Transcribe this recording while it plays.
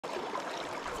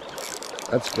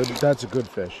That's good. That's a good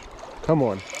fish. Come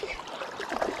on.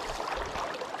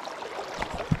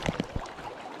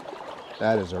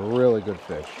 That is a really good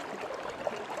fish.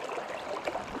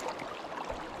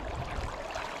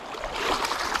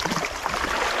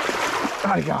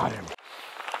 I got him.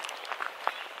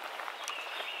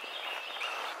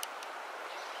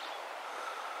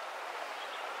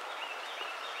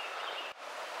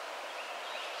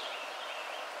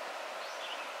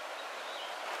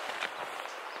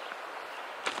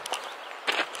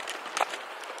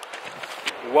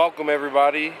 Welcome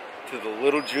everybody to the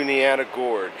Little Juniata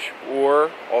Gorge,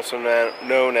 or also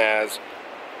known as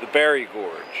the Berry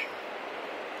Gorge.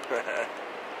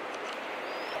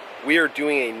 We are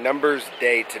doing a numbers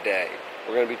day today.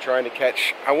 We're going to be trying to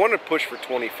catch, I want to push for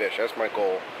 20 fish, that's my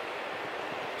goal.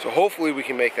 So hopefully we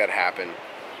can make that happen.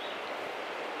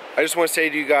 I just want to say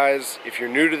to you guys, if you're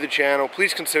new to the channel,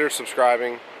 please consider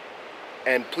subscribing.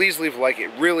 And please leave a like,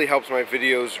 it really helps my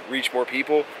videos reach more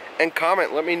people. And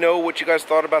comment, let me know what you guys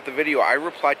thought about the video. I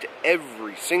reply to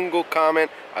every single comment.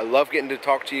 I love getting to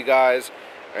talk to you guys.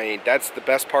 I mean, that's the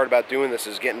best part about doing this,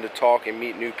 is getting to talk and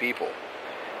meet new people.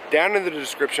 Down in the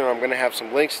description, I'm going to have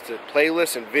some links to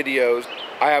playlists and videos.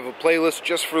 I have a playlist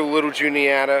just for the Little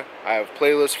Juniata. I have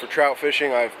playlists for trout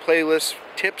fishing. I have playlists,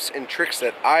 tips, and tricks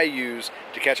that I use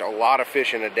to catch a lot of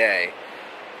fish in a day.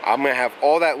 I'm going to have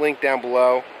all that linked down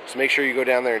below, so make sure you go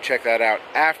down there and check that out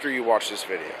after you watch this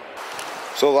video.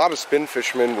 So a lot of spin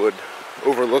fishermen would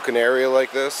overlook an area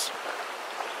like this.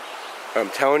 I'm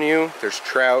telling you, there's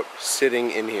trout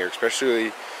sitting in here,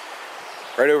 especially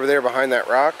right over there behind that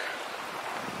rock.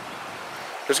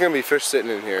 There's going to be fish sitting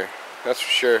in here, that's for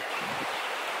sure.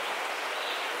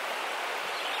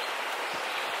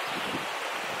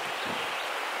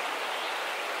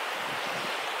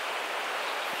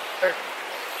 There.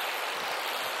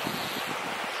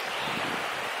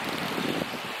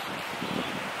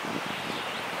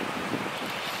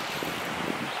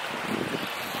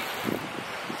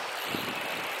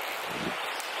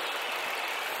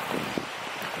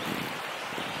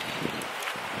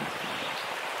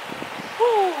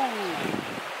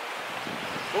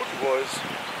 Boys.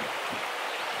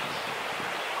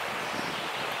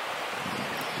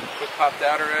 Quick popped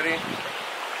out already.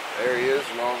 There he is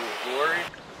in all of his glory.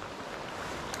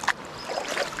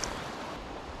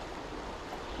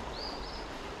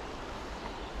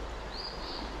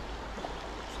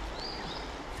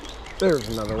 There's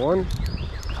another one.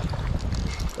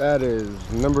 That is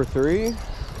number 3.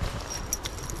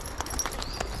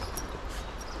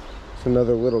 It's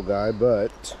another little guy,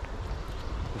 but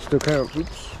he still counts.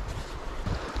 Oops.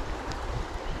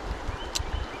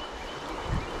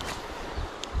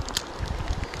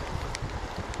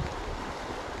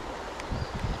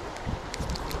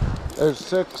 There's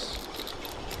 6.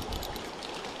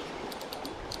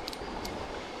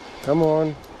 Come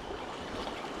on.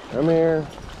 Come here.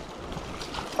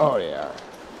 Oh yeah.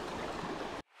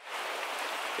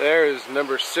 There is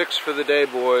number 6 for the day,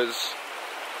 boys.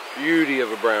 Beauty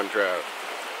of a brown trout.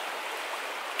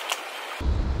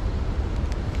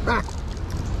 Ah.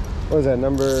 What is that,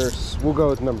 number? We'll go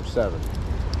with number 7.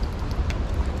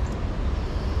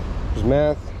 There's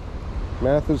math.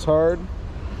 Math is hard.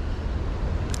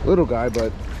 Little guy,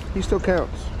 but he still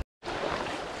counts.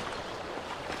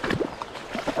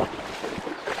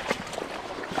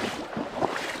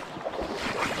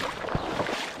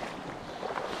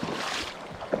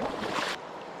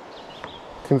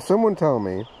 Can someone tell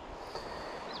me,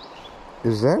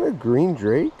 is that a green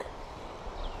drake?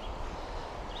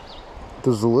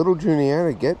 Does the Little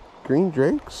Juniata get green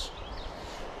drakes?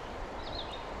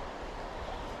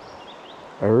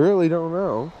 I really don't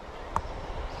know.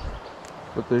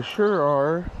 But they sure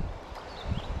are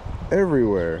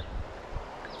everywhere.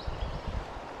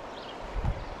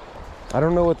 I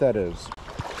don't know what that is.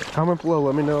 Comment below,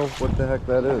 let me know what the heck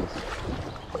that is.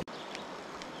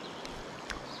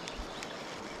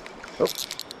 Oh,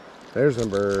 there's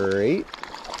number 8.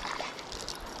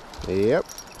 Yep,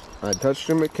 I touched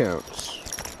him, it counts.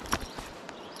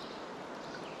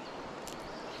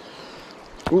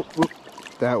 Oop, oop.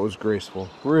 That was graceful.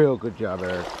 Real good job,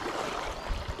 Eric.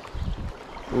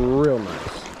 Real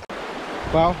nice.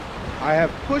 Well, I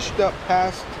have pushed up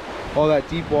past all that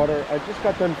deep water. I just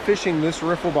got done fishing this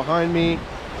riffle behind me.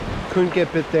 Couldn't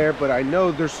get bit there, but I know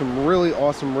there's some really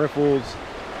awesome riffles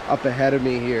up ahead of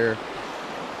me here.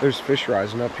 There's fish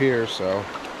rising up here, so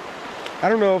I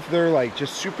don't know if they're like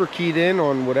just super keyed in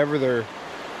on whatever they're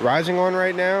rising on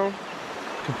right now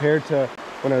compared to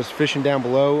when I was fishing down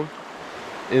below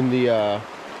in the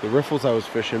riffles I was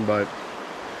fishing, but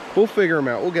we'll figure them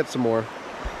out. We'll get some more.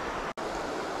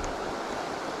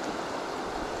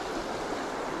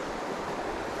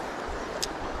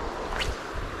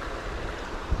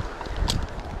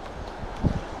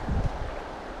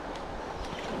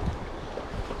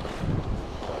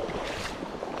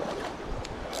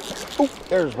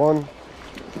 There's one.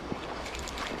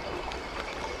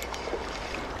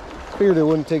 Figured it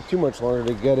wouldn't take too much longer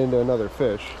to get into another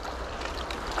fish.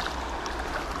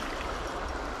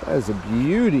 That is a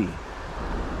beauty.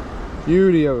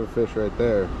 Beauty of a fish right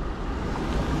there.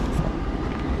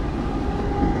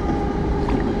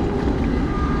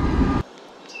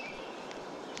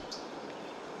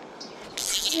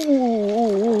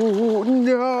 Ooh,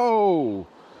 no!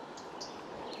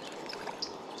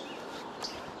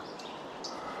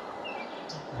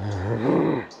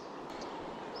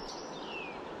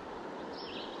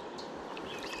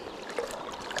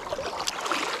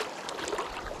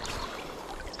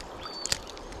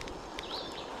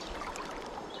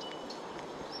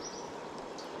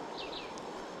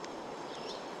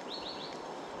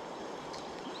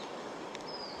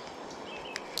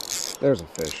 There's a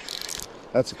fish.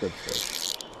 That's a good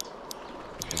fish.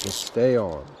 Just stay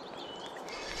on.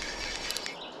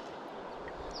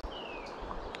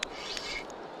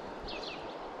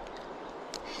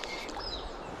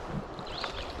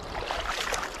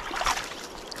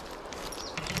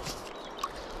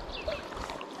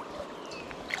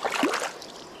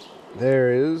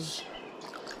 There is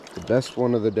the best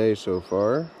one of the day so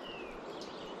far.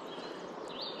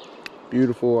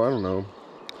 Beautiful, I don't know,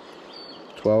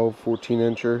 12, 14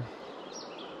 incher.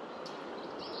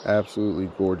 Absolutely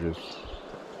gorgeous.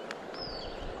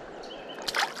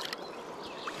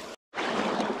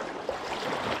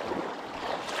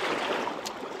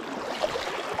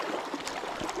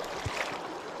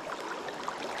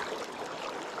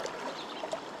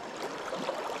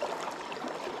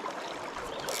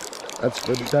 That's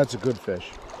good. That's a good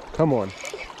fish. Come on.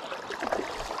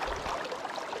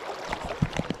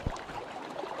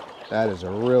 That is a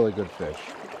really good fish.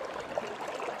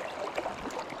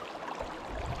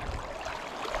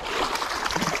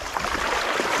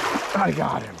 I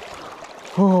got him.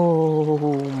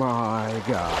 Oh my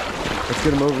God. Let's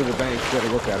get him over the bank. Get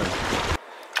a look at him.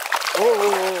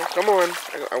 Oh, come on.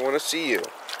 I want to see you.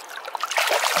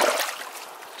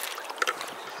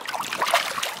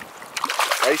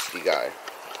 Feisty guy.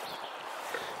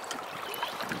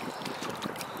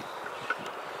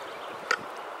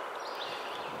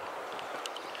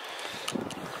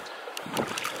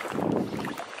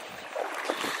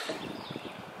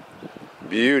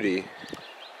 Beauty.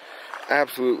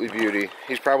 Absolutely beauty.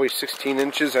 He's probably 16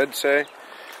 inches, I'd say.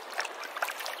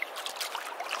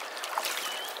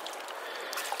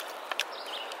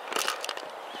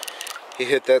 He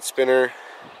hit that spinner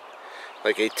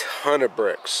like a ton of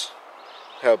bricks.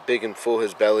 How big and full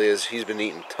his belly is. He's been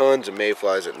eating tons of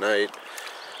mayflies at night.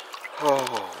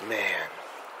 Oh man.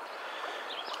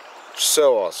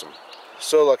 So awesome.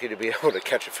 So lucky to be able to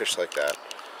catch a fish like that.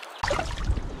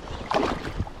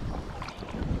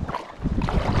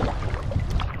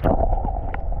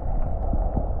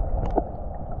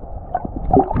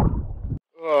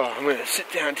 Oh, I'm gonna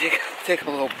sit down and take a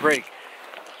little break.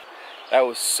 That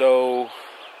was so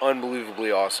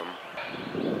unbelievably awesome.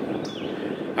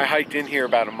 I hiked in here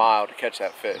about a mile to catch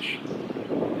that fish.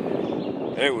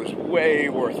 And it was way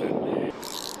worth it.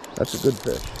 That's a good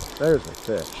fish. There's a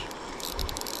fish.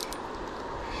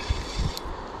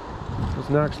 I was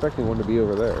not expecting one to be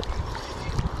over there.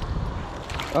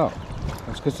 Oh,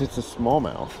 that's because it's a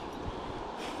smallmouth.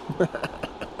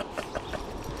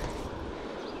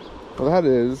 Well, that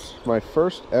is my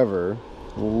first ever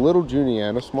little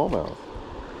Juniata smallmouth.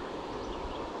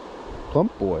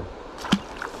 Plump boy.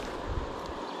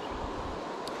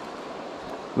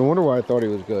 No wonder why I thought he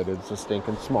was good. It's a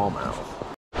stinking smallmouth.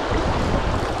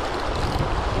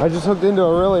 I just hooked into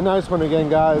a really nice one again,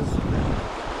 guys.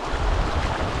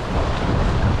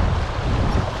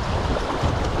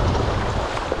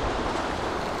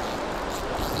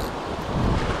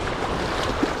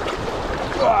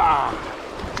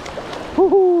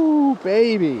 Woohoo,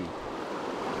 baby.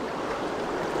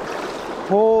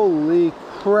 Holy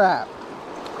crap.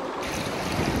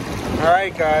 All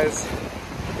right, guys.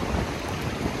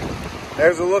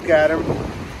 There's a look at him.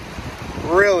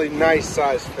 Really nice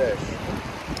sized fish.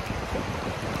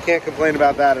 Can't complain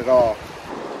about that at all.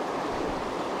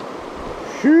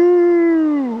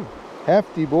 Shoo!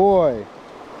 Hefty boy.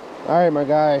 All right, my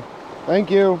guy.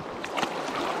 Thank you.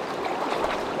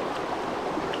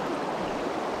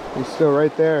 He's still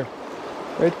right there.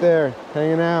 Right there,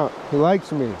 hanging out. He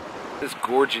likes me. This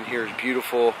gorge in here is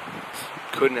beautiful.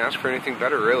 Couldn't ask for anything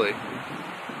better, really.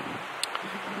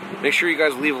 Make sure you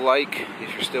guys leave a like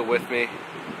if you're still with me.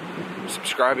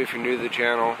 Subscribe if you're new to the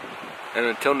channel. And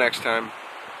until next time,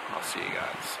 I'll see you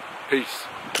guys. Peace.